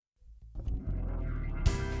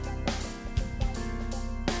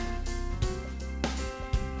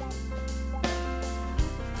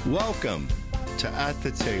Welcome to At the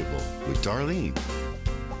Table with Darlene.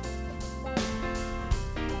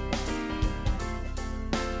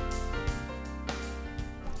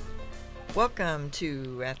 Welcome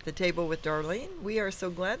to At the Table with Darlene. We are so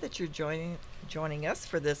glad that you're joining us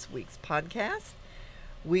for this week's podcast.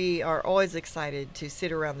 We are always excited to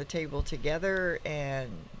sit around the table together and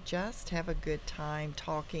just have a good time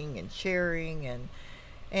talking and sharing and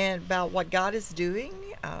about what God is doing,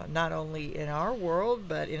 not only in our world,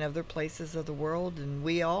 but in other places of the world. And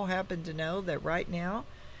we all happen to know that right now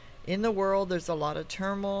in the world, there's a lot of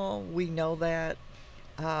turmoil. We know that,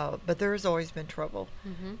 but there's always been trouble.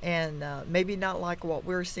 And maybe not like what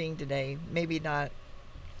we're seeing today, maybe not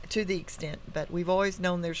to the extent, but we've always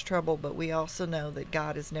known there's trouble, but we also know that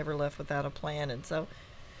God is never left without a plan. And so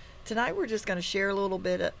tonight we're just going to share a little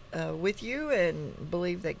bit with you and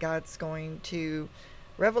believe that God's going to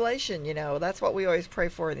revelation. That's what we always pray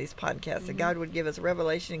for in these podcasts, that God would give us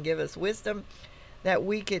revelation and give us wisdom that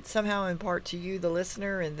we could somehow impart to you, the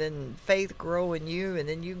listener, and then faith grow in you, and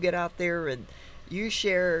then you get out there and you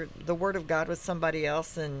share the word of God with somebody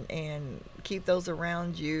else and keep those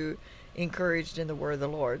around you encouraged in the word of the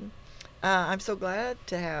Lord. I'm so glad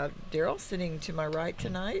to have Daryl sitting to my right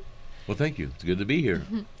tonight. Well, thank you. It's good to be here.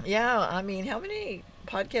 Yeah, how many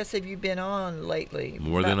podcasts have you been on lately?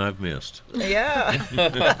 More than I've missed.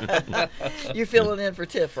 Yeah. You're filling in for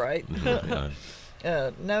Tiff, right?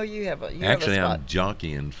 No, you have a Actually, have a spot. I'm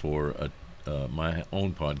jockeying for my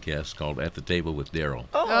own podcast called At the Table with Daryl.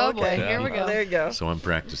 Oh, okay. boy. Here we go. There you go. So I'm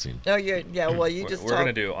practicing. Oh, yeah. Well, you just We're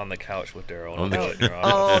gonna do On the Couch with Daryl.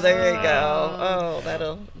 Oh, there you go. Oh,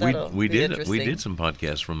 that'll we be did interesting. some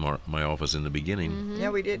podcasts from my office in the beginning. Yeah,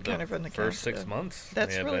 we did kind of from the first couch, 6 months. That's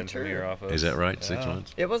we have really been from true. your office. Is that right? 6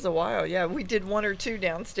 months? It was a while. Yeah, we did one or two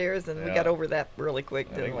downstairs, and we Yeah. got over that really quick,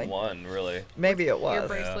 I didn't think we? one really. Maybe it Your was.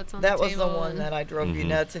 bracelets on That the was the table one and- that I drove you Mhm.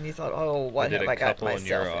 nuts, and you thought, "Oh, what I did have a I got couple in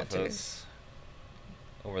your myself into?" office.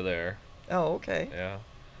 Over there. Oh, okay. Yeah.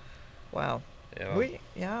 Wow.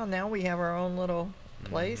 Yeah. Now we have our own little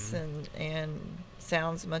place, Mhm. and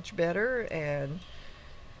sounds much better. And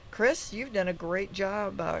Chris, you've done a great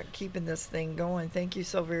job keeping this thing going. Thank you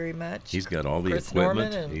so very much. He's got all the Chris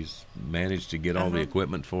equipment. Norman and- He's managed to get all the Uh-huh.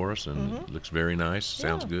 equipment for us, and it looks very nice.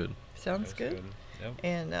 Sounds Yeah. good. Sounds That's good. Yep.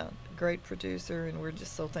 And great producer, and we're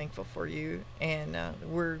just so thankful for you. And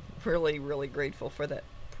we're really, really grateful for that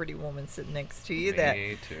pretty woman sitting next to you.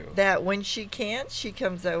 Me too. That when she can't, she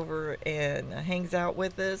comes over and hangs out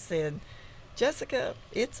with us. And Jessica,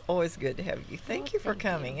 it's always good to have you. Thank you for thank you.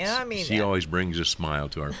 coming. And I mean, She always brings a smile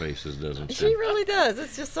to our faces, doesn't she really does.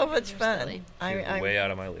 It's just so much You're fun. silly. She's way out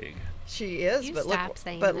of my league. She is, You but stop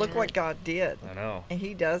saying look that. what God did. I know. And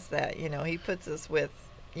He does that. He puts us with,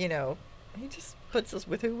 He just puts us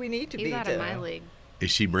with who we need to He's be. out of my league. Is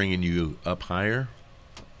she bringing you up higher?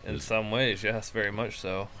 In some ways, yes, very much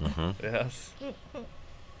so. Uh-huh. Yes.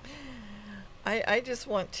 I just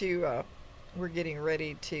want to, we're getting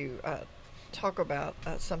ready to talk about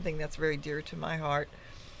something that's very dear to my heart,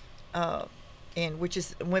 and which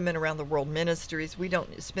is Women Around the World Ministries. We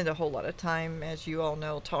don't spend a whole lot of time, as you all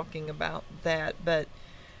know, talking about that, but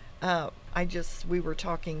we were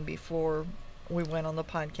talking before we went on the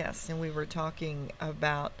podcast, and we were talking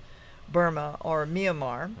about Burma, or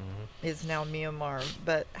Myanmar, is now Myanmar,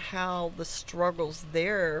 but how the struggles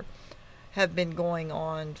there have been going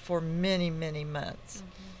on for many, many months.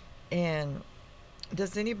 And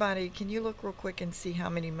can you look real quick and see how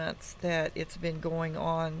many months that it's been going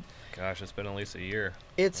on? Gosh, it's been at least a year.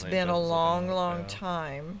 It's I think been a Jessica's long, looking at it, long yeah.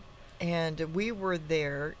 time. And we were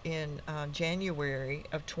there in January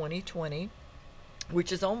of 2020,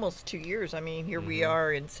 which is almost 2 years. I mean, here we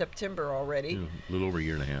are in September already. Yeah, a little over a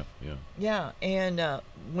year and a half, yeah. Yeah, and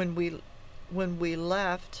when we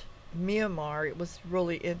left Myanmar, it was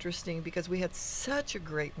really interesting because we had such a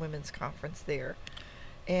great women's conference there,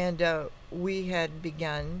 and we had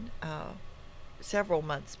begun several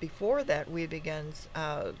months before that. We had begun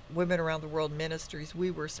Women Around the World Ministries.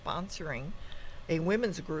 We were sponsoring a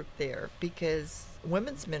women's group there because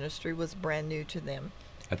women's ministry was brand new to them.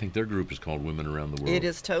 I think their group is called Women Around the World. It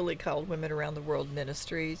is totally called Women Around the World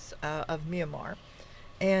Ministries of Myanmar.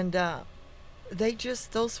 And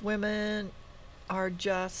those women are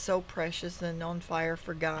just so precious and on fire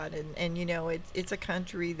for God. And it's a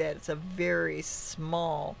country that's a very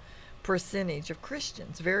small percentage of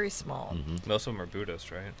Christians, very small. Most of them are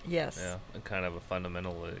Buddhist, right? Yes. Yeah. And kind of a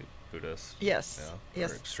fundamentally Buddhist. Yes. Yeah.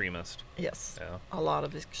 Yes. Or extremist. Yes. Yeah. A lot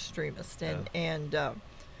of extremists.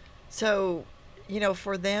 So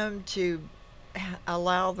for them to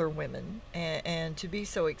allow their women and to be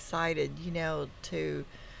so excited,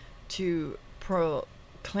 to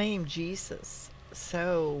proclaim Jesus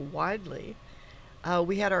so widely.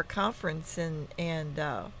 We had our conference, and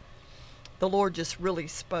the Lord just really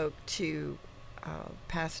spoke to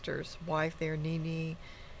pastor's wife there, Nini,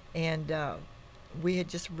 and we had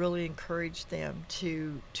just really encouraged them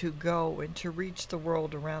to go and to reach the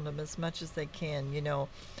world around them as much as they can, you know.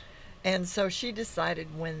 And so she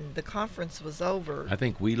decided when the conference was over. I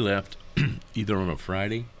think we left either on a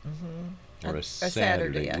Friday or a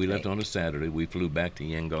Saturday. We left on a Saturday. We flew back to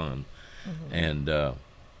Yangon, and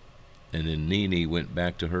then Nini went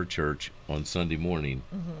back to her church on Sunday morning,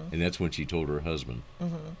 and that's when she told her husband.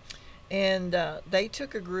 And they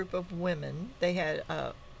took a group of women. They had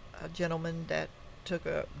a gentleman that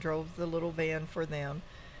drove the little van for them,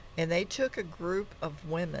 and they took a group of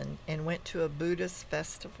women and went to a Buddhist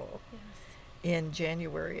festival in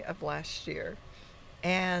January of last year.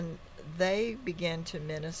 And they began to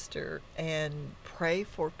minister and pray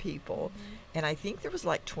for people. And I think there was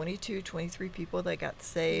like 22, 23 people that got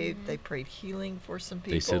saved. They prayed healing for some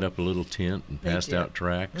people. They set up a little tent and passed out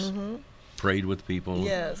tracts, prayed with people.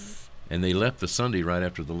 Yes. And they left the Sunday right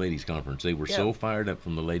after the ladies' conference. They were so fired up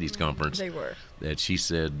from the ladies' conference They were. that she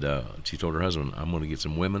said, she told her husband, I'm going to get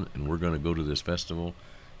some women and we're going to go to this festival.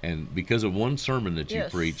 And because of one sermon that you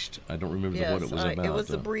preached, I don't remember what it was about. It was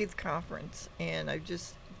the Breathe Conference, and I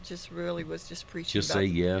just really was just preaching Just about say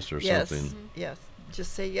yes or something. Yes.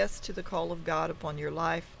 Just say yes to the call of God upon your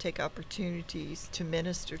life. Take opportunities to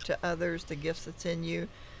minister to others, the gifts that's in you.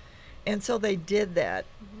 And so they did that.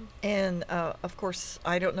 And, of course,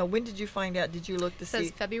 I don't know. When did you find out? Did you look to see? It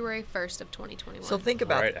says February 1st of 2021. So think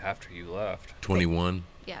about right after you left. 21.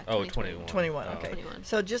 Yeah. Oh, 2021. 21, Oh. okay. 21.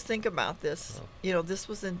 So just think about this. You know, this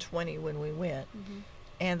was in 20 when we went.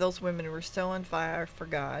 And those women were so on fire for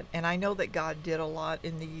God. And I know that God did a lot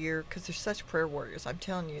in the year because they're such prayer warriors. I'm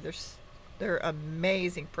telling you, they're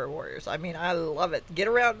amazing prayer warriors. I mean, I love it. Get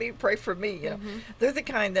around me, pray for me. You know, they're the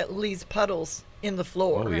kind that leaves puddles in the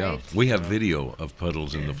floor. Oh, yeah. Right. We have video of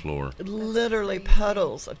puddles in the floor. Literally crazy.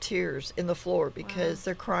 puddles of tears in the floor because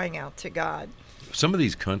they're crying out to God. Some of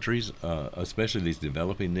these countries, especially these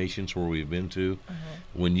developing nations where we've been to,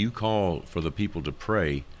 when you call for the people to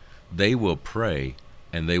pray, they will pray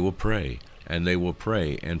and they will pray and they will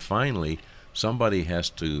pray. And finally, somebody has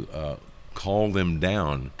to call them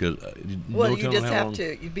down. Well, you just have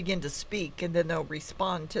to. You begin to speak, and then they'll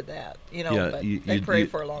respond to that. You know, Yeah, but you- they you- pray you-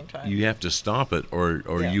 for a long time. You have to stop it, or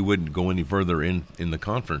Yeah. you wouldn't go any further in the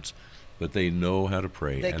conference. But they know how to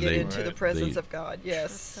pray. They and get into the Right. presence they- of God.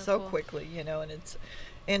 Yes, That's so so cool. quickly. You know,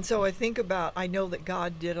 and so I think about. I know that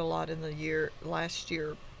God did a lot in the last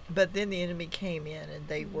year, but then the enemy came in, and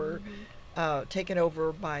they were taken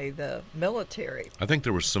over by the military. I think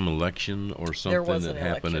there was some election or There something was that an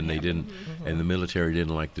happened, and they election didn't, and the military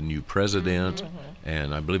didn't like the new president,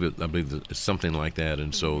 and I believe it's something like that,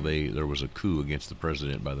 and so there was a coup against the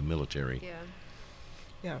president by the military. Yeah.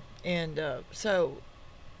 Yeah, and so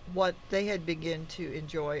what they had begun to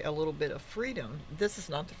enjoy a little bit of freedom. This is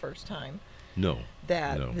not the first time No,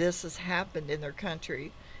 that no. this has happened in their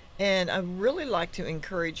country. And I really like to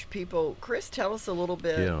encourage people. Chris, tell us a little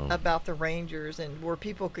bit Yeah. about the Rangers and where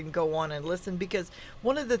people can go on and listen, because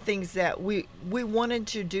one of the things that we wanted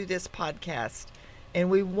to do this podcast, and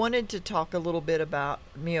we wanted to talk a little bit about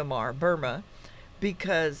Myanmar, Burma,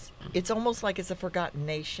 because it's almost like it's a forgotten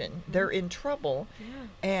nation. They're in trouble,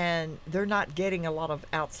 and they're not getting a lot of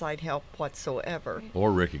outside help whatsoever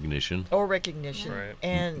Or recognition. or recognition. Right.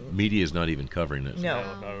 And Media is not even covering it. No.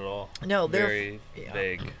 No, not at all. No, they're very yeah,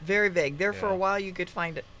 vague. Very vague. There for a Yeah. while you could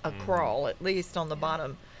find a crawl at least on the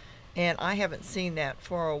bottom, and I haven't seen that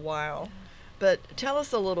for a while. But tell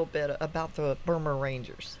us a little bit about the Burma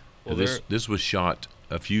Rangers. Well, This was shot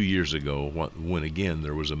a few years ago when again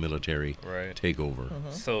there was a military Right. takeover.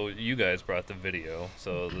 So you guys brought the video.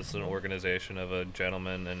 So this is an organization of a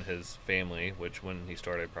gentleman and his family, which when he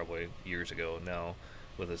started probably years ago now,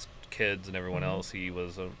 with his kids and everyone else, he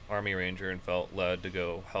was an Army Ranger and felt led to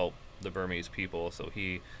go help the Burmese people. So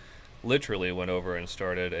he literally went over and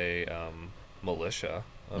started a militia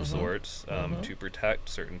of sorts to protect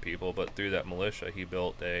certain people. But through that militia, he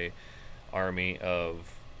built a army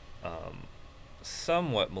of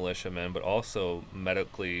somewhat militiamen, but also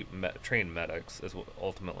medically trained medics is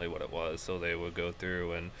ultimately what it was. So they would go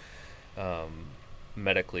through and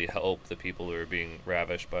medically help the people who were being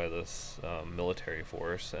ravished by this military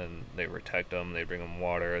force, and they protect them. They bring them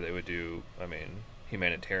water. They would do,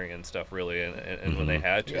 humanitarian stuff really, and when they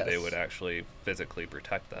had to, they Yes. would actually physically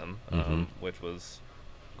protect them, which was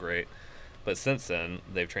great. But since then,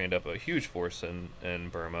 they've trained up a huge force in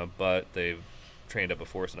Burma, but they've trained up a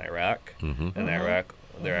force in Iraq, Mhm. and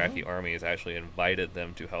the Iraqi army has actually invited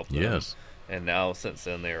them to help them. Yes. And now, since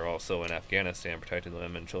then, they are also in Afghanistan, protecting the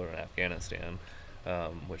women and children in Afghanistan,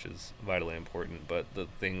 which is vitally important. But the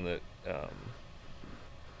thing that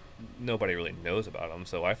nobody really knows about them,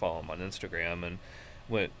 so I follow them on Instagram, and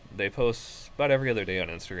when they post about every other day on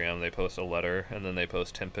Instagram, they post a letter, and then they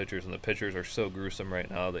post 10 pictures, and the pictures are so gruesome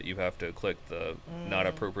right now that you have to click the not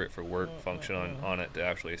appropriate for work function on it to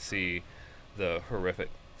actually see the horrific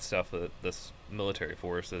stuff that this military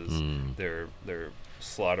force is. They're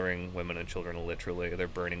slaughtering women and children literally. They're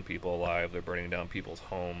burning people alive. They're burning down people's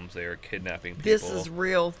homes. They are kidnapping people. This is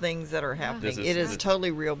real things that are happening. This is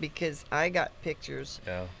totally real, because I got pictures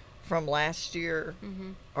Yeah. from last year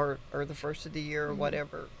Mm-hmm. or the first of the year or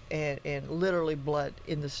whatever, and literally blood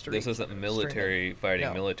in the streets. This isn't military fighting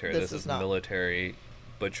No, military. this This is is not. military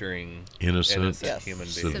butchering Innocent Yes. human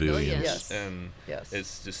beings. civilians. Yes. And Yes.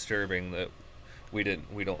 it's disturbing that we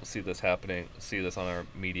don't see this happening, see this on our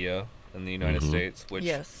media in the United States, which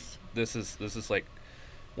Yes. this is like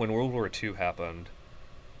when World War II happened,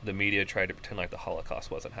 the media tried to pretend like the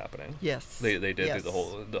Holocaust wasn't happening. Yes. They did Yes. the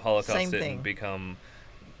Holocaust Same didn't thing. become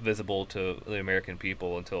visible to the American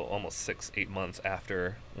people until almost 6-8 months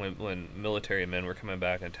after, when military men were coming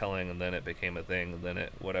back and telling, and then it became a thing, and then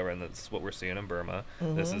it whatever, and that's what we're seeing in Burma.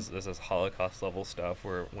 This is Holocaust level stuff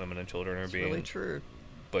where women and children are It's being really true.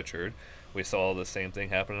 butchered. We saw the same thing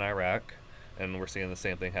happen in Iraq, and we're seeing the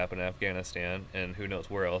same thing happen in Afghanistan, and who knows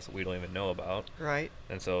where else we don't even know about. Right.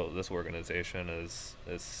 And so this organization is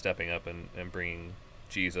stepping up and bringing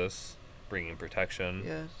Jesus, bringing protection,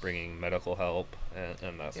 Yes. bringing medical help, and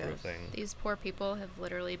that sort of Yes. thing. These poor people have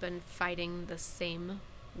literally been fighting the same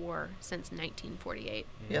war since 1948.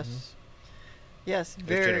 Yes. Yes. There's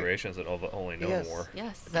Very. generations that have only known Yes. war.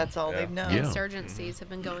 Yes. That's all Yeah. they've known. Yeah. Insurgencies have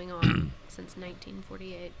been going on since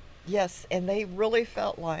 1948. Yes, and they really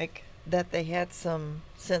felt like that they had some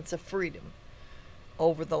sense of freedom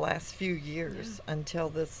over the last few years until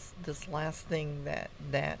this last thing that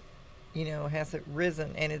hasn't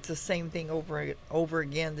risen, and it's the same thing over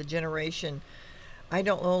again. The generation, I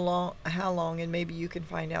don't know how long, and maybe you can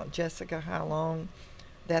find out, Jessica, how long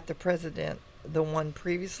that the president, the one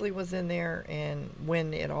previously, was in there, and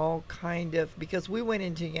when it all kind of, because we went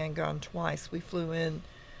into Yangon twice. We flew in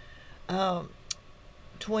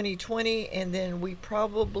 2020, and then we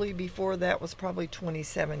probably, before that was probably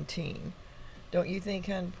 2017. Don't you think,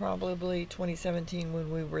 hon? Probably 2017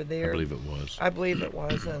 when we were there. I believe it was. I believe it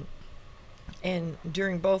was. And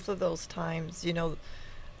during both of those times,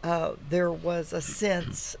 there was a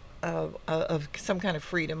sense of some kind of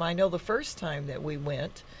freedom. I know the first time that we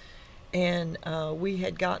went, and we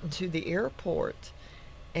had gotten to the airport,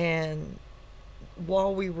 and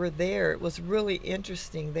while we were there, it was really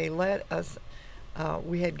interesting. They let us,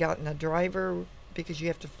 we had gotten a driver, because you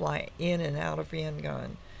have to fly in and out of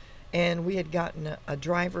Yangon, and we had gotten a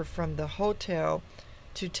driver from the hotel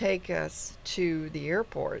to take us to the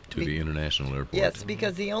airport. To the international airport. Yes,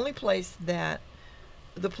 because the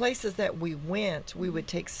places that we went, we would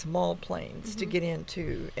take small planes to get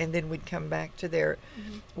into, and then we'd come back to there.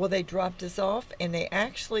 Well, they dropped us off, and they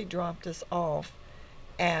actually dropped us off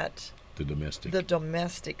at The domestic. the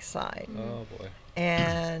domestic side. Oh boy.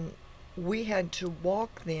 And we had to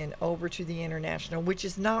walk then over to the international, which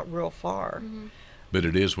is not real far. But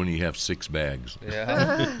it is when you have 6 bags.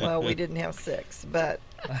 Yeah. Well, we didn't have 6, but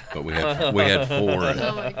But we had 4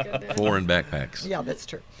 Oh my goodness. 4 in backpacks. yeah, that's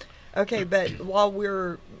true. Okay, but while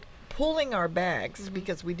we're pulling our bags,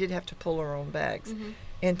 because we did have to pull our own bags,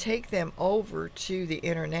 and take them over to the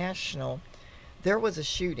international, there was a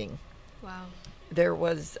shooting. Wow. There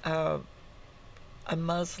was a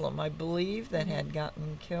Muslim, I believe, that had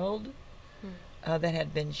gotten killed, that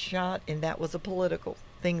had been shot, and that was a political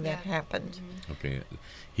thing that Yeah. happened. Okay.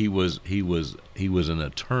 He was an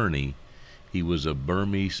attorney. He was a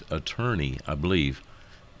Burmese attorney, I believe,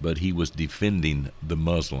 but he was defending the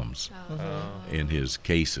Muslims in his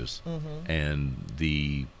cases. And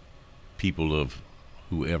the people of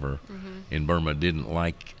whoever in Burma didn't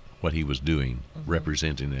like what he was doing,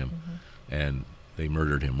 representing them, and they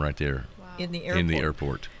murdered him right there Wow. In the airport. in the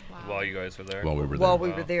airport Wow. While you guys were there. while we were While there.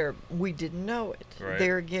 we were there, we didn't know it. Right.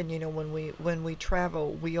 There again, when we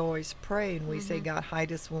travel, we always pray and we say, God,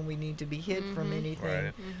 hide us when we need to be hid from anything.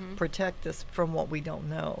 Right. Protect us from what we don't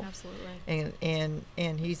know. Absolutely.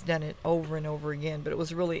 And he's done it over and over again. But it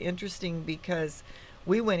was really interesting because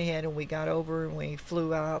we went ahead and we got over and we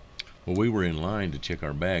flew out. Well, we were in line to check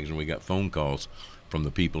our bags, and we got phone calls from the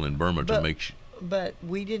people in Burma to But- make sure. But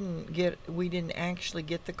we didn't actually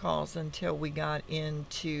get the calls until we got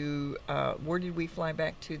into where did we fly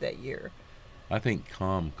back to that year? I think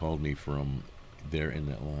Com called me from there in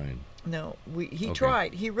that line. No, he Okay.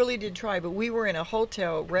 tried. He really did try, but we were in a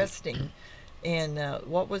hotel resting. And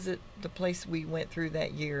what was it? The place we went through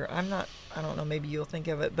that year? I don't know. Maybe you'll think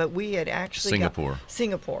of it. But we had actually Singapore.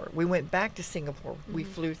 Singapore. We went back to Singapore. We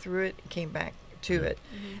flew through it, came back to it,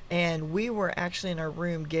 and we were actually in our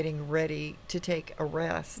room getting ready to take a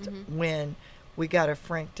rest when we got a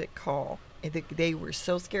frantic call. And they were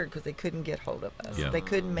so scared because they couldn't get hold of us. Yeah. They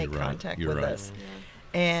couldn't make You're right. contact You're with right. us.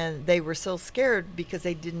 And they were so scared because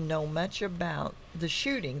they didn't know much about the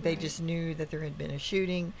shooting. They just knew that there had been a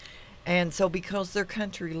shooting. And so because their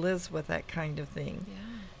country lives with that kind of thing,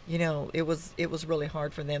 you know, it was really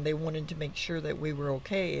hard for them. They wanted to make sure that we were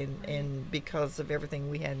okay. And because of everything,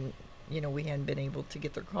 we hadn't been able to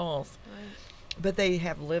get their calls. But they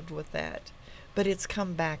have lived with that. But it's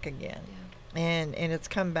come back again. And it's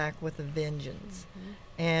come back with a vengeance.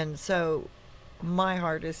 And so my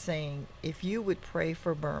heart is saying, if you would pray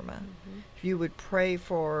for Burma, if you would pray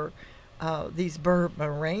for these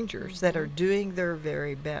Burma Rangers that are doing their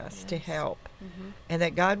very best to help, and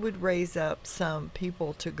that God would raise up some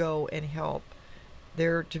people to go and help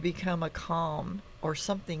there to become a calm or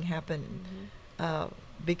something happen.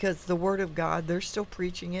 Because the Word of God, they're still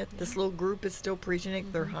preaching it. This little group is still preaching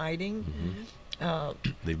it. They're hiding.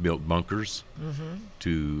 They've built bunkers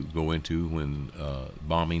to go into when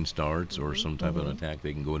bombing starts or some type of an attack.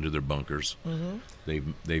 They can go into their bunkers.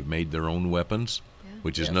 They've made their own weapons,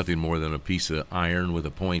 which is Yes. nothing more than a piece of iron with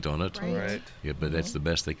a point on it. Right. Yeah, but that's the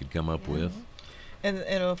best they could come up with. And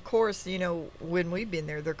of course, you know, when we've been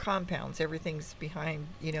there, they're compounds. Everything's behind,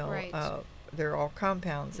 you know, Right. they're all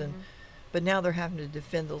compounds. But now they're having to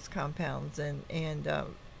defend those compounds.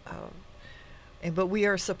 But we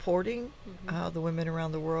are supporting the women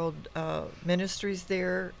around the world ministries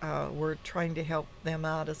there. We're trying to help them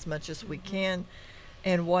out as much as we can.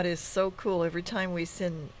 And what is so cool, every time we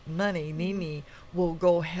send money, Nini will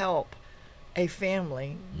go help a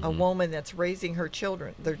family, a woman that's raising her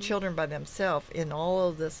children, their children by themselves in all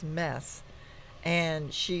of this mess. And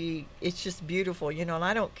it's just beautiful, you know, and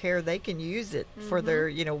I don't care. They can use it for their,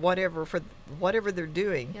 you know, for whatever they're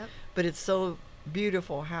doing. Yep. But it's so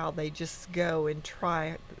beautiful how they just go and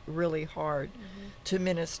try really hard to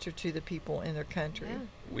minister to the people in their country. Yeah.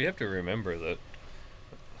 We have to remember that,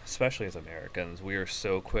 especially as Americans, we are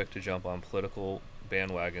so quick to jump on political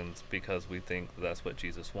bandwagons because we think that's what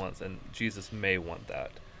Jesus wants, and Jesus may want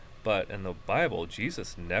that. But in the Bible,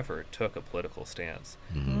 Jesus never took a political stance.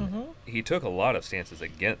 He took a lot of stances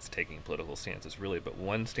against taking political stances, really, but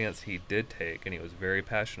one stance he did take, and he was very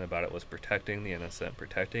passionate about it, was protecting the innocent,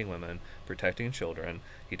 protecting women, protecting children.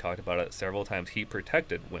 He talked about it several times. He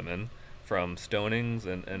protected women from stonings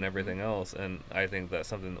and everything else, and I think that's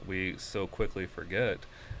something that we so quickly forget,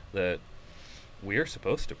 that we are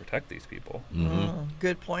supposed to protect these people.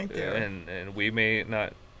 Good point there. And we may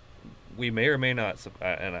or may not,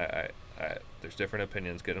 and I there's different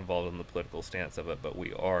opinions, get involved in the political stance of it, but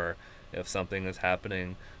we are, if something is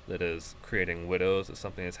happening that is creating widows, if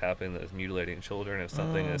something is happening that is mutilating children, if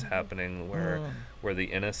something is happening where the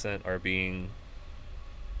innocent are being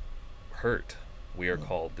hurt, we are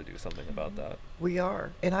called to do something about that. We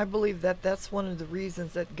are. And I believe that that's one of the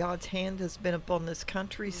reasons that God's hand has been upon this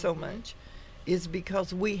country so much, is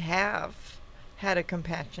because we have had a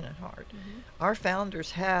compassionate heart. Our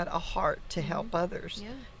founders had a heart to help others. Yeah.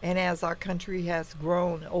 And as our country has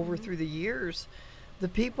grown over through the years, the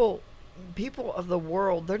people of the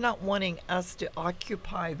world, they're not wanting us to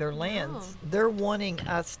occupy their lands. They're wanting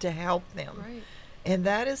us to help them. Right. And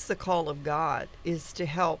that is the call of God, is to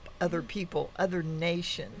help other people, other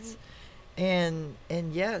nations. And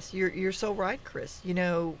yes, you're so right, Chris. You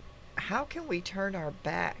know, how can we turn our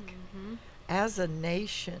back as a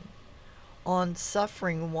nation on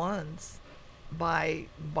suffering ones by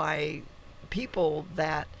people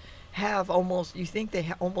that have almost, you think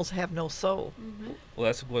they almost have no soul? Well,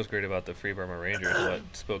 that's what's great about the Free Burma Rangers. What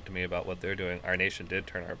spoke to me about what they're doing. Our nation did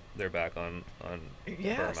turn their back on Burma.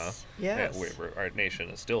 Yes. Our nation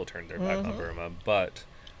has still turned their back on Burma, but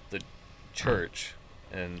the church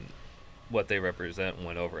and what they represent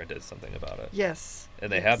went over and did something about it. Yes. And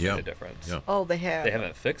they have Yeah. made a difference. Yeah. Oh, they have. They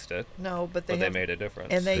haven't fixed it, No, but but they have, made a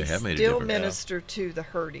difference. and they They have made a still difference. minister to the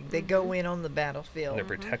hurting. They go in on the battlefield. and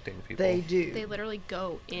they're protecting people. They do. They literally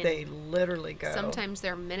go in. They literally go. Sometimes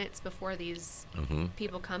they're minutes before these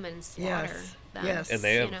people come and slaughter Yes. them. Yes. and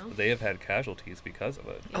you they have had casualties because of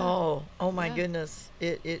it. Oh my Yeah. goodness!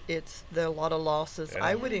 It's there are a lot of losses. Yeah.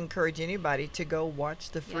 I would encourage anybody to go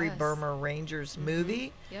watch the Free Yes. Burma Rangers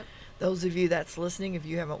movie. Yep. Those of you that's listening, if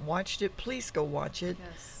you haven't watched it, please go watch it.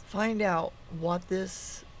 Yes. Find out what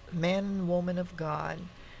this man and woman of God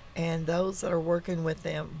and those that are working with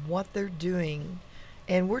them, what they're doing.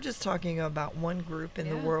 And we're just talking about one group in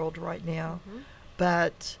the Yeah. world right now, Mhm.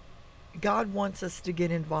 but God wants us to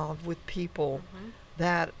get involved with people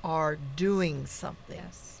that are doing something.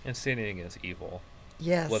 Yes. And standing against evil.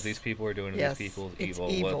 Yes. What these people are doing to Yes, these people is it's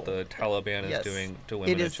evil. evil. What the Taliban Yes. is doing to It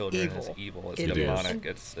women and is children evil. is evil. It's It is. demonic.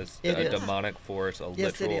 It's It a is. demonic force, a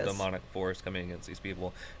Yes, it literal is. demonic force coming against these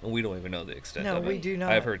people, and we don't even know the extent No, of we it. do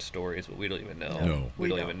not. I've heard stories, but we don't even know. No. we We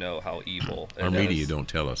don't don't. even know how evil. Our it media is. don't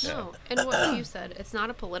tell us. No, and what you said, it's not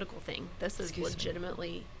a political thing. This is Excuse me.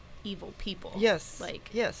 legitimately evil people. Yes. Like,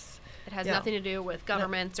 yes. it has Yeah. nothing to do with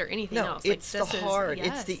governments or anything No, else. it's like, the this heart. Is,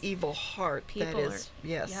 It's the evil heart that People is. are-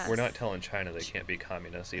 Yes. yes. We're not telling China they can't be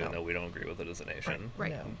communist, even No. though we don't agree with it as a nation.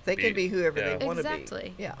 Right. No. They can be whoever yeah. they want to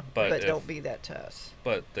Exactly. be. Yeah. But But if- don't be that to us.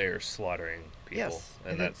 But they're slaughtering people, Yes,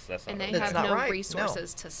 and and that's not. And they okay. That's have not no right. No.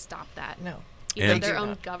 resources to stop that. No. Even though And- their They do own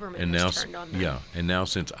not. government And has now, turned on them. yeah, and now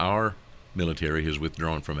since our military has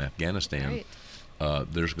withdrawn from Afghanistan, Right.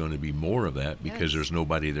 there's going to be more of that because Yes. there's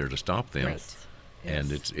nobody there to stop them. Right.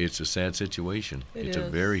 And Yes. it's a sad situation. It It's a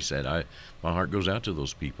is. very sad. My heart goes out to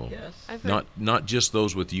those people. Yes. I've heard, Not just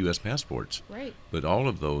those with U.S. passports, right. but all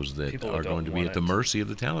of those that People are don't going to be want at the it. mercy of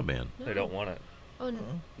the Taliban. They don't want it. Oh,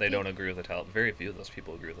 n- They don't agree with the Taliban. Very few of those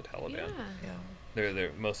people agree with the Taliban. yeah. Yeah.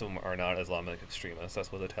 They're most of them are not Islamic extremists.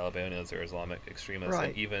 That's what the Taliban is. They're Islamic extremists.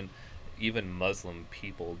 Right. And even Muslim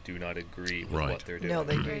people do not agree with Right. what they're doing. No,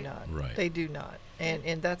 they do Right. not. Right. They do not.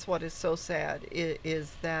 And that's what is so sad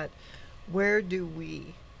is that where do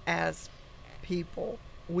we as people,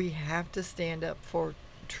 we have to stand up for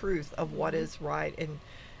truth of what is right,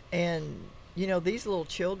 and you know, these little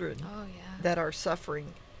children Oh, yeah. that are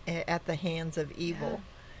suffering at the hands of evil,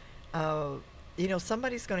 you know,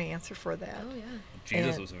 somebody's going to answer for that. Oh, yeah.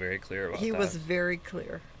 Jesus and was very clear about He that. was very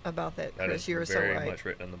clear about that, That Chris. is You're so very right. much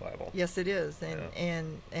written in the Bible. Yes, it is, and Yeah.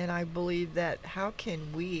 and I believe that how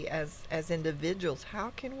can we as individuals,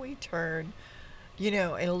 how can we turn, you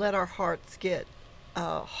know, and let our hearts get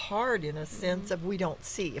hard in a sense of we don't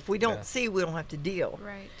see. If we don't Yeah. see, we don't have to deal.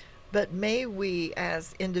 Right. But may we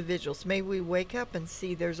as individuals, may we wake up and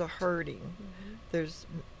see there's a hurting. There's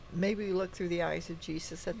maybe we look through the eyes of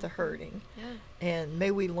Jesus at the hurting. Yeah. And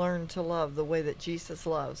may we learn to love the way that Jesus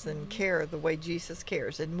loves and care the way Jesus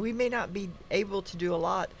cares. And we may not be able to do a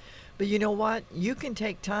lot, but you know what? You can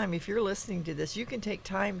take time, if you're listening to this, you can take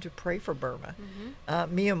time to pray for Burma,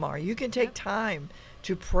 Myanmar. You can take Yep. time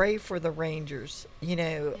to pray for the Rangers, you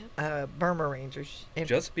know, Burma Rangers. And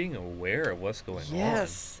Just being aware of what's going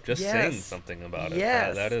Yes, on. Just saying yes, something about it.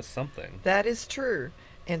 yes. That is something. that is true.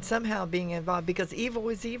 And somehow being involved, because evil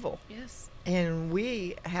is evil. Yes. And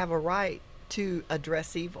we have a right to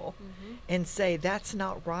address evil and say that's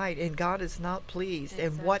not right and God is not pleased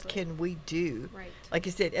and what Exactly. can we do? Right. Like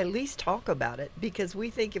you said, at least talk about it, because we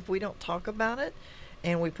think if we don't talk about it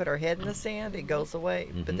and we put our head in the sand, it goes away.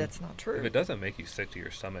 But that's not If true. it doesn't make you sick to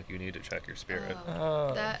your stomach, you need to check your spirit.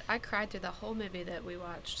 Oh. That I cried through the whole movie that we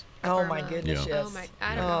watched. Oh, my Burma. goodness, Yeah. Oh yes. my!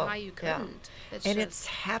 I don't Oh, know how you yeah. couldn't. It's And just, it's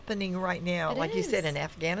happening right now. It Like you said, is. in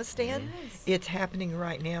Afghanistan, Yes. it's happening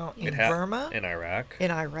right now in It hap- Burma, in Iraq.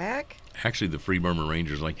 in Iraq. Actually, the Free Burma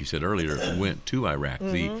Rangers, like you said earlier, went to Iraq.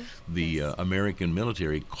 The American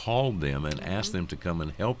military called them and asked them to come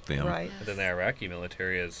and help them. Right. And then the Iraqi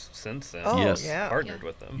military has since then Oh, Yes. yeah. partnered Yeah.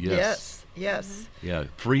 with them. Yes. Yes. Yeah,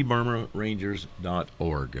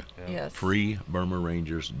 freeburmarangers.org. Yeah. Yes.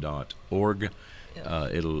 freeburmarangers.org.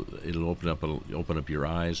 It'll open up your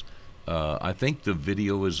eyes. I think the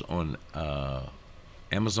video is on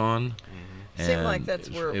Amazon. Seemed like and that's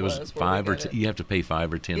where it was was, where we five or got it. you have to pay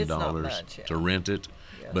 $5 or It's not $10 much, yeah. to rent it,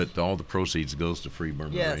 Yes. but all the proceeds goes to Free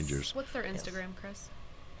Burma Yes. Rangers. What's their Instagram, Chris?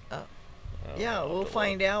 Yeah, I'll we'll have to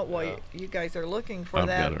find look. out while Yeah. you guys are looking for I've got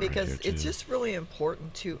that, it right because here, it's too. just really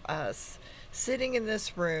important to us sitting in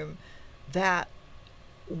this room that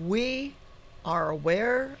we are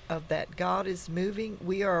aware of that God is moving.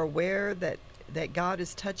 We are aware that God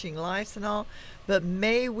is touching lives and all, but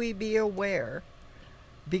may we be aware,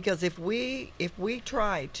 because if we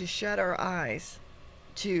try to shut our eyes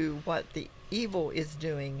to what the evil is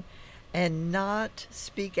doing and not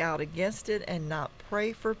speak out against it and not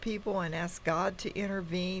pray for people and ask God to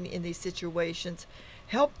intervene in these situations,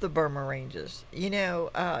 help the Burma Rangers. You know,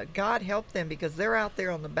 God help them, because they're out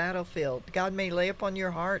there on the battlefield. God may lay upon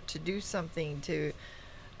your heart to do something to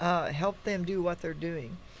help them do what they're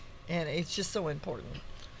doing. And it's just so important.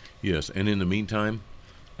 Yes, and in the meantime,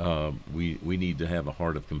 we need to have a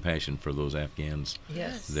heart of compassion for those Afghans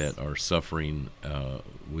Yes. that are suffering.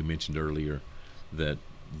 We mentioned earlier that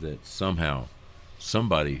somehow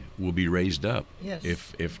somebody will be raised up. Yes.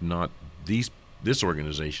 If not these this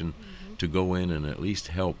organization to go in and at least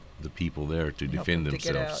help the people there to Help defend them to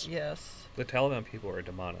get themselves. out. Yes. The Taliban people are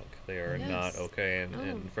demonic. They are Yes. not okay, and, Oh.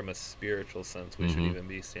 and from a spiritual sense, we should Mhm. even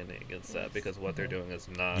be standing against that Yes. because what they're doing is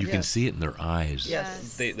not. You can Yes. see it in their eyes.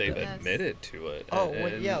 Yes. They've Yes. admitted to it. Oh,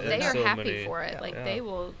 well, yeah, and They are so happy many- for it. Like Yeah. they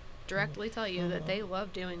will directly tell you that they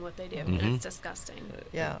love doing what they do, and Mhm. it's disgusting.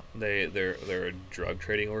 Yeah. They're a drug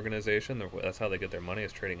trading organization. That's how they get their money,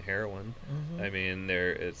 is trading heroin. Mhm. I mean,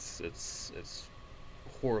 it's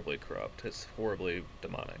horribly corrupt. It's horribly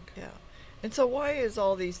demonic. Yeah. And so why is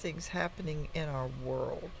all these things happening in our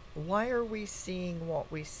world? Why are we seeing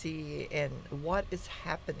what we see, and what is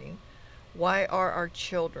happening? Why are our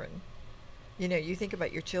children, you think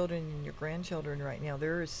about your children and your grandchildren right now,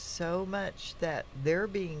 there is so much that they're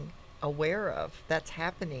being aware of that's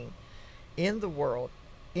happening in the world,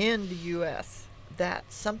 in the U.S., that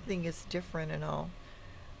something is different and all.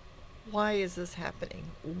 Why is this happening?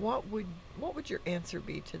 What would your answer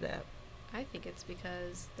be to that? I think it's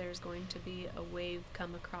because there's going to be a wave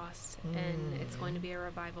come across, and it's going to be a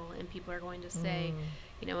revival, and people are going to say,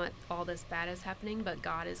 you know what, all this bad is happening, but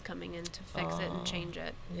God is coming in to fix it and change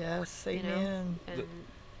it. Yes, You know? amen. And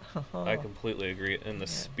I completely agree. And the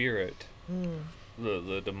spirit,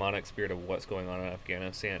 the demonic spirit of what's going on in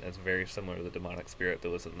Afghanistan is very similar to the demonic spirit that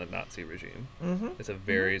was in the Nazi regime. Mm-hmm. It's a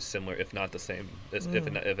very similar, if not the same. If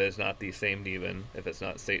it's not the same demon, if it's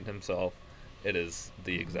not Satan himself, it is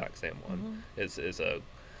the exact same one. It's a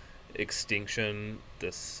extinction.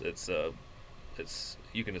 It's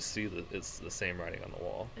you can just see that it's the same writing on the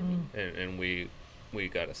wall, and we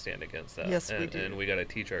got to stand against that. Yes, and, we do. And we got to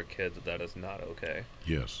teach our kids that is not okay.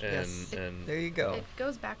 Yes. And Yes. and There you go. it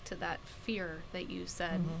goes back to that fear that you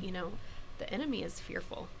said. You know, the enemy is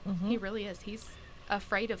fearful. He really is. He's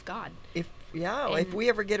afraid of God. If And- we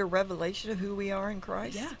ever get a revelation of who we are in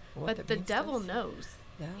Christ, what But that the means to devil us. knows.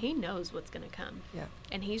 Yeah. He knows what's going to come. Yeah.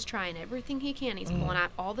 And he's trying everything he can. He's pulling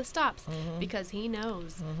out all the stops because he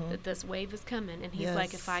knows that this wave is coming. And he's like,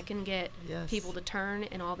 if Yes. I can get Yes. people to turn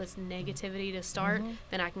and all this negativity to start,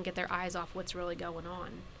 then I can get their eyes off what's really going on.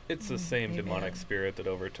 it's the same Amen. demonic spirit that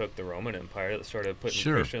overtook the Roman Empire that started putting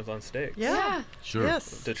Sure. Christians on stakes. Yeah. Sure.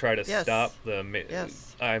 Yes. To try to Yes. stop the.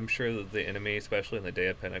 Yes. I'm sure that the enemy, especially in the day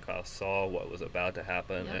of Pentecost, saw what was about to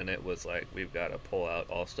happen, Yep. and it was like, we've got to pull out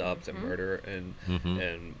all stops and murder and Mhm.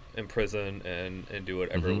 and imprison and do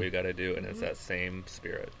whatever Mhm. we got to do, and it's that same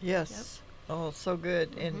spirit. Yes. Oh, so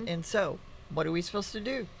good. And so, what are we supposed to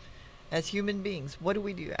do as human beings? What do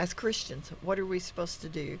we do as Christians? What are we supposed to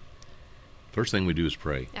do? First thing we do is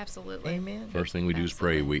pray. Absolutely. Amen. First thing we do is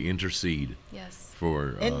pray. Absolutely. We intercede Yes.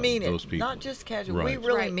 for And mean those it, people. not just casual. We Right.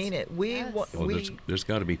 really Right. mean it. We Yes. wa- Well, we there's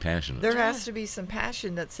got to be passionate. there Yeah. has to be some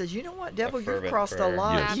passion that says, you know what, devil, you've fervent crossed a prayer.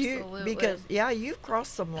 lot. Yes. Absolutely. Because you've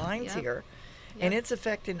crossed some lines Yep. here, and Yep. it's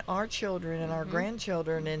affecting our children and our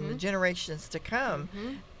grandchildren and the generations to come.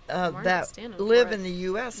 And we're not That standing for live it. in the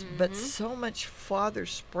U.S., but so much farther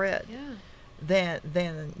spread Yeah.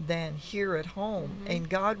 than here at home, and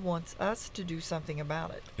God wants us to do something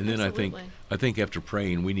about it. And then Absolutely. I think after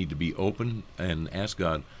praying, we need to be open and ask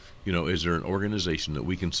God, is there an organization that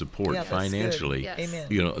we can support Yeah, that's good. financially? Yes.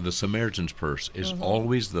 Amen. The Samaritan's Purse is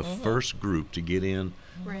always the first group to get in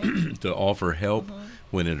Right. to offer help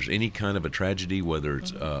when there's any kind of a tragedy, whether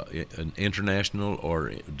it's an international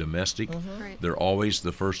or domestic. Right. They're always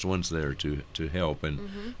the first ones there to help.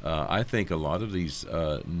 And I think a lot of these,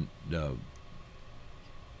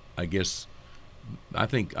 I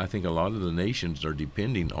think a lot of the nations are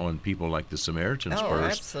depending on people like the Samaritan's Oh,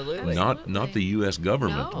 Purse, absolutely. not the U.S.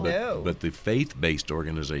 government, No. No. but the faith-based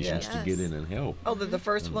organizations Yes. to get in and help. Oh, they're the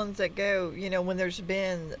first ones that go, when there's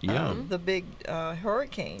been Yeah. the big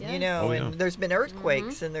hurricane, Yes. Oh, and yeah. there's been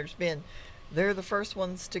earthquakes, and they're the first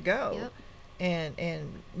ones to go. Yep.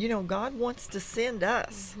 And God wants to send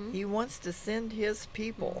us. He wants to send His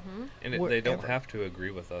people. And they don't wherever. have to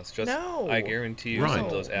agree with us. Just No. I guarantee you, Right. some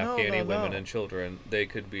of those No, Afghani no, women no. and children, they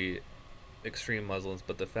could be extreme Muslims,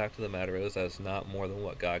 but the fact of the matter is that's not more than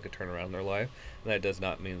what God could turn around in their life. And that does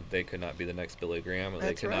not mean that they could not be the next Billy Graham, or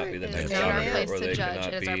That's they could not right. be the It next is That's not our right. doctor, place or to they judge.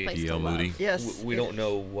 cannot It is our be. place D.L. to Moody. love. Yes. We it don't is.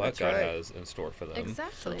 know what That's God right. has in store for them.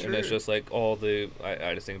 Exactly. So And it's true. just like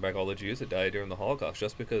I just think back all the Jews that died during the Holocaust.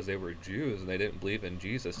 Just because they were Jews and they didn't believe in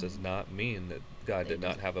Jesus does not mean that God did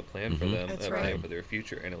not have a plan for them, That's a right. plan for their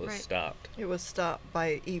future, and it was Right. stopped. It was stopped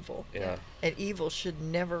by evil. Yeah. And evil should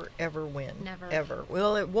never, ever win. Never. Ever.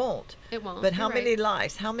 Well, it won't. It won't. But how You're many right.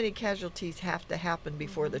 lives, how many casualties have to happen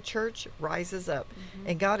before the church rises up?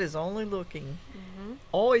 And God is only looking,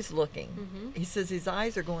 always looking. He says His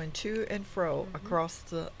eyes are going to and fro across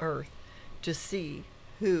the earth to see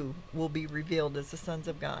who will be revealed as the sons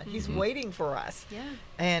of God. He's Mm-hmm. waiting for us. Yeah.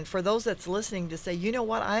 And for those that's listening to say, you know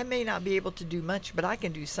what, I may not be able to do much, but I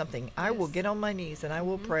can do something. I will Yes. get on my knees and I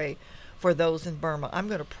will pray for those in Burma. I'm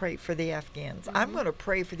going to pray for the Afghans. I'm going to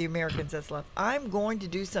pray for the Americans that's left. I'm going to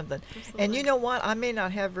do something. And Absolutely. you know what? I may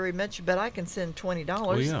not have very much, but I can send $20.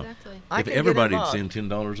 Oh, yeah. Exactly. I If can get everybody'd involved. send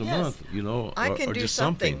 $10 a Yes. month, you know, I or, can or do just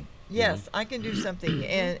something. something. Yes, I can do something.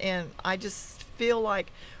 And I just feel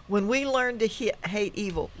like when we learn to hate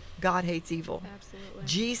evil, God hates evil. Absolutely.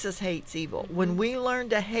 Jesus hates evil. When we learn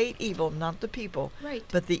to hate evil, not the people, Right.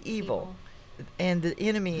 but the evil and the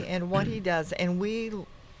enemy and what he does, and we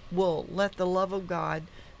will let the love of God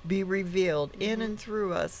be revealed in and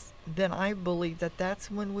through us, then I believe that that's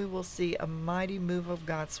when we will see a mighty move of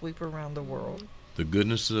God sweep around the world. The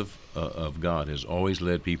goodness of God has always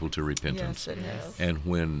led people to repentance. Yes, it Yes. has. And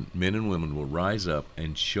when men and women will rise up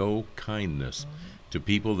and show kindness to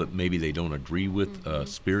people that maybe they don't agree with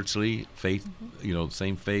spiritually, faith, you know,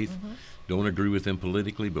 same faith, don't agree with them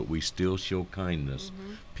politically, but we still show kindness,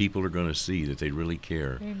 people are going to see that they really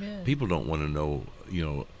care. Amen. People don't want to know, you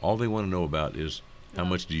know, all they want to know about is how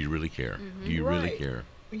much do you really care? Do you really Right. care?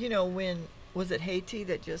 You know, when was it Haiti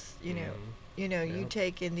that just, you know, you Yeah.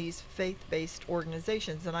 take in these faith-based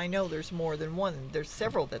organizations, and I know there's more than one. There's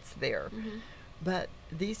several that's there. But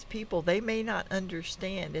these people, they may not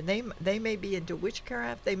understand, and they may be into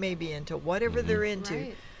witchcraft, they may be into whatever they're into,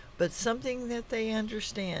 Right. but something that they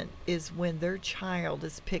understand is when their child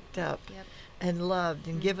is picked up Yep. and loved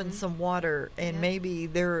and given some water, and Yep. maybe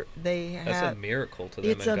they That's have a miracle to them,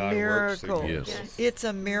 it's and a God works miracle. through Yes. people. Yes. It's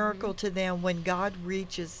a miracle to them when God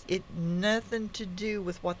reaches it. Nothing to do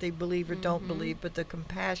with what they believe or don't believe, but the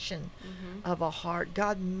compassion of a heart.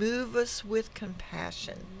 God, move us with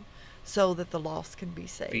compassion so that the lost can be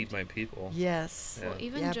saved. Feed my people. Yes. Yeah. Well,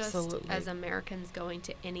 even Absolutely. just as Americans going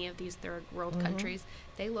to any of these third world countries,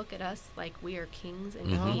 they look at us like we are kings and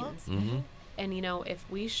queens. Mm-hmm. And you know, if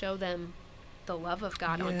we show them the love of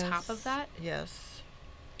God on top of that, Yes.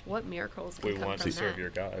 what miracles can We come want from to serve that? your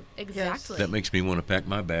God. Exactly. That makes me want to pack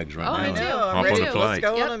my bags right Oh, now. me I too. know. Hop I'm on ready. a Let's flight.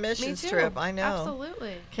 go Yep, on a me missions too. trip. I know.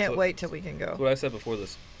 Absolutely. Can't So- wait till we can go. What I said before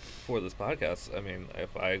this podcast, I mean,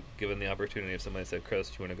 if I given the opportunity, if somebody said, "Chris,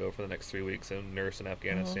 do you want to go for the next 3 weeks and nurse in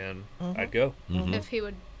Afghanistan?" I'd go. Mhm. If he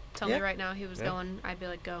would tell Yeah. me right now he was Yeah. going, I'd be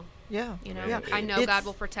like, go. Yeah. You know, Yeah. I know It's- God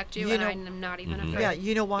will protect you, you and know- I'm not even Mhm. afraid. Yeah,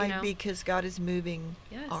 you know why? You know? Because God is moving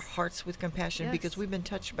our Yes. hearts with compassion, because Yes. we've been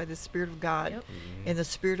touched by the Spirit of God. Yep. And the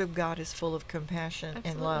Spirit of God is full of compassion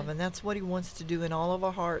and love. Absolutely. And that's what He wants to do in all of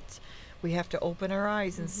our hearts. We have to open our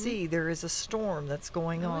eyes and see there is a storm that's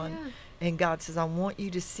going Oh, on. yeah. And God says, I want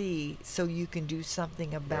you to see so you can do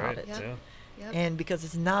something about Right. it. Yep. Yeah. Yep. And because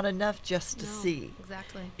it's not enough just to No, see,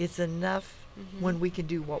 Exactly. it's enough when we can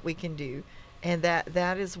do what we can do. And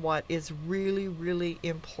that is what is really, really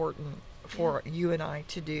important for you and I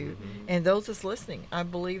to do. And those that's listening, I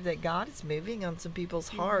believe that God is moving on some people's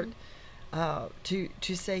heart to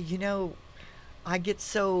say, you know, I get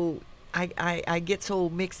so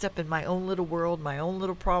mixed up in my own little world, my own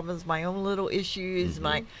little problems, my own little issues,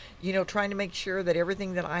 my, you know, trying to make sure that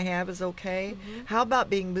everything that I have is okay. How about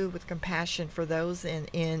being moved with compassion for those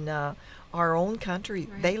in our own country?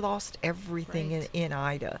 Right. They lost everything Right. in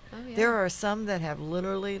Ida. Oh, yeah. There are some that have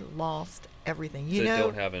literally lost everything. You They know,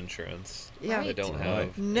 don't have insurance. Yeah. They don't Right.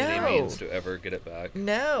 have No. any means to ever get it back.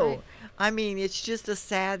 no. Right. I mean, it's just a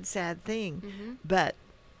sad, sad thing. Mm-hmm. But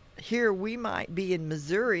here we might be in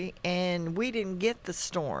Missouri and we didn't get the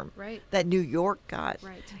storm Right. that New York got.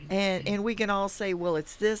 Right. And we can all say, well,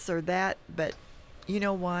 it's this or that, but you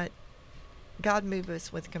know what? God move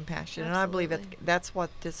us with compassion. And I believe Absolutely. that's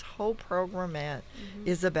what this whole program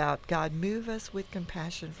is about. God, move us with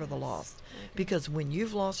compassion for the lost. I agree. Because when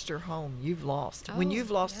you've lost your home, you've lost. When Oh,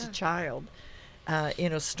 you've lost yeah. a child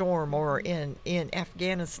in a storm or in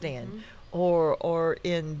Afghanistan Mm-hmm. or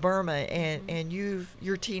in Burma and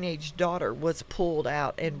your teenage daughter was pulled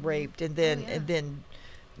out and raped and then Mm-hmm. yeah. and then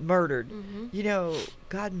murdered. Mhm. You know,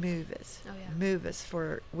 God move us. Oh, yeah. Move us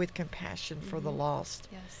with compassion for the lost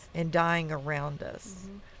Yes. and dying around us.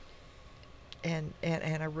 Mm-hmm. And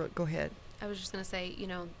go ahead. I was just going to say, you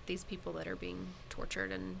know, these people that are being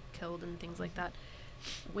tortured and killed and things like that,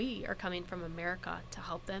 we are coming from America to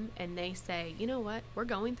help them, and they say, you know what, we're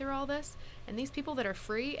going through all this, and these people that are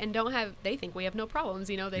free and don't have, they think we have no problems,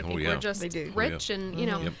 you know, they Oh, think yeah. we're just They do. rich and, you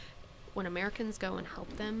know, Yep. when Americans go and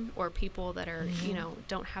help them, or people that are, you know,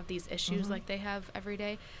 don't have these issues like they have every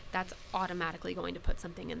day, that's automatically going to put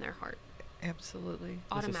something in their heart. Absolutely.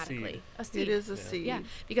 a Automatically. seed. A seed. It is a Yeah. seed. Yeah,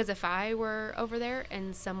 because if I were over there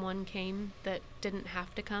and someone came that didn't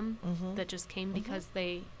have to come, Mhm. that just came because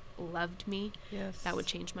they loved me, Yes. that would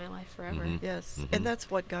change my life forever. Mhm. Yes. Mhm. And that's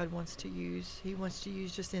what God wants to use. He wants to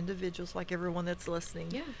use just individuals like everyone that's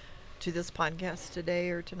listening Yeah. to this podcast today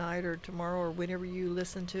or tonight or tomorrow or whenever you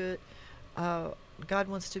listen to it. God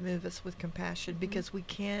wants to move us with compassion because we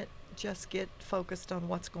can't just get focused on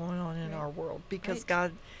what's going on in Right. our world, because Right.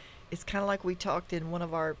 God, it's kind of like we talked in one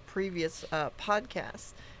of our previous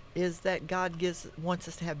podcasts, is that God wants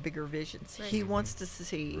us to have bigger visions. Right. He wants us to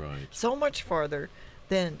see Right. so much farther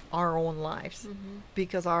than our own lives, Mm-hmm.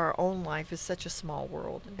 because our own life is such a small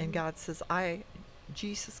world. Mhm. And God says,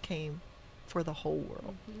 Jesus came for the whole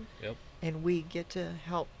world, Mm-hmm. Yep. and we get to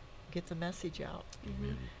help get the message out.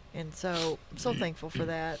 Mm-hmm. And so I'm so thankful for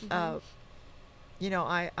that. Mhm.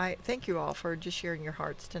 I thank you all for just sharing your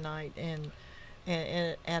hearts tonight and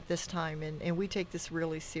at this time, and we take this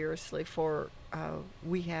really seriously. For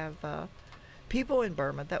we have people in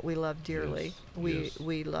Burma that we love dearly. Yes, yes.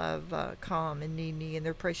 We love Kam and Nini and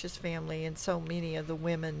their precious family, and so many of the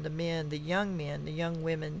women, the men, the young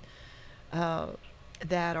women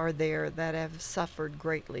that are there that have suffered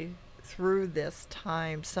greatly through this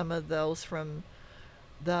time. Some of those from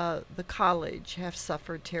the college have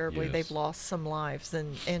suffered terribly. Yes. They've lost some lives,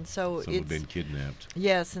 and so Some it's have been kidnapped.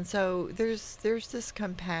 yes, and so there's this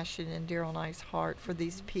compassion in Daryl and I's heart for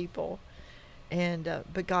these people, and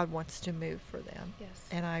but God wants to move for them, Yes.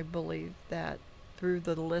 and I believe that through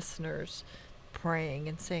the listeners praying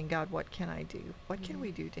and saying, God, what can I do? What can Mhm.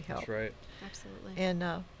 we do to help? That's right. Absolutely.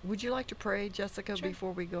 And would you like to pray, Jessica, Sure.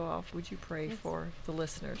 before we go off? Would you pray Yes. for the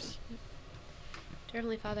listeners? Dear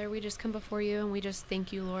Heavenly Father, we just come before you and we just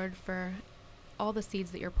thank you, Lord, for all the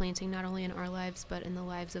seeds that you're planting, not only in our lives, but in the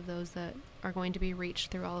lives of those that are going to be reached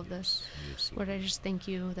through all of this. Yes, Lord, I just thank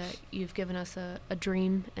you that you've given us a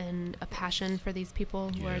dream and a passion for these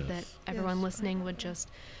people, Lord, that Yes. everyone Yes. listening would just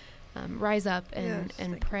rise up Yes, and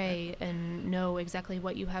thank you, pray and know exactly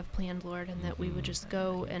what you have planned, Lord, and that we would just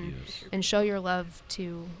go Yes. and show your love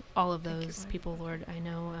to all of Thank you, those Lord. people, Lord. I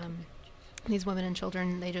know these women and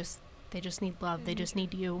children, they just need love. They just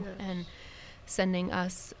need you. Yes. And sending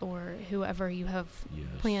us or whoever you have Yes.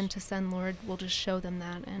 planned to send, Lord, will just show them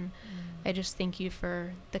that. And I just thank you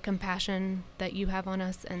for the compassion that you have on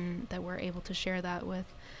us and that we're able to share that with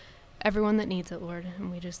everyone that needs it, Lord.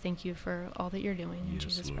 And we just thank you for all that you're doing. In Yes,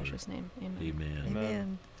 Jesus' Lord. precious name. Amen. Amen.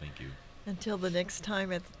 Amen. Thank you. Until the next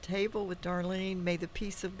time at the table with Darlene, may the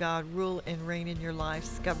peace of God rule and reign in your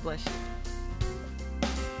lives. God bless you.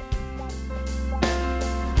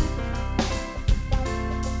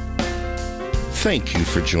 Thank you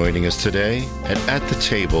for joining us today at the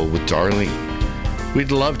Table with Darlene.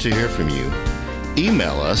 We'd love to hear from you.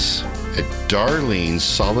 Email us at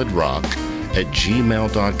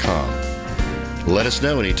darlenesolidrock@gmail.com. Let us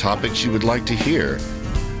know any topics you would like to hear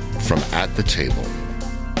from At the Table.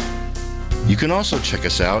 You can also check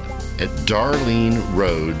us out at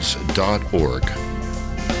darleneroads.org.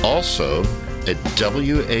 Also at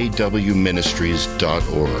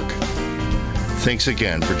wawministries.org. Thanks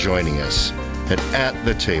again for joining us at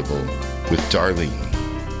the Table with Darlene.